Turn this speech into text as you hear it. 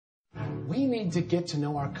we need to get to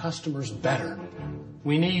know our customers better.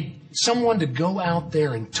 We need someone to go out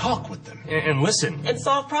there and talk with them. And listen. And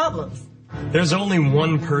solve problems. There's only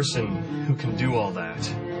one person who can do all that.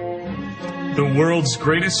 The world's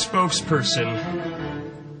greatest spokesperson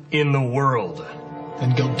in the world.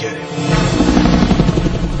 Then go get it.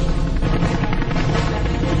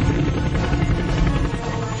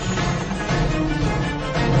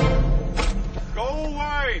 Go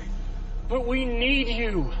away! But we need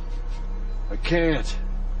you. I can't.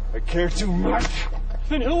 I care too much.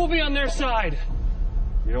 Then who will be on their side?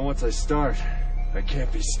 You know, once I start, I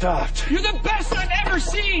can't be stopped. You're the best I've ever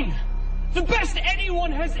seen! The best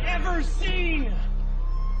anyone has ever seen!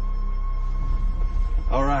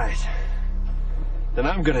 All right. Then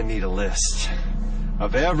I'm gonna need a list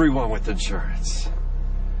of everyone with insurance.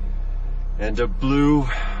 And a blue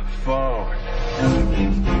phone.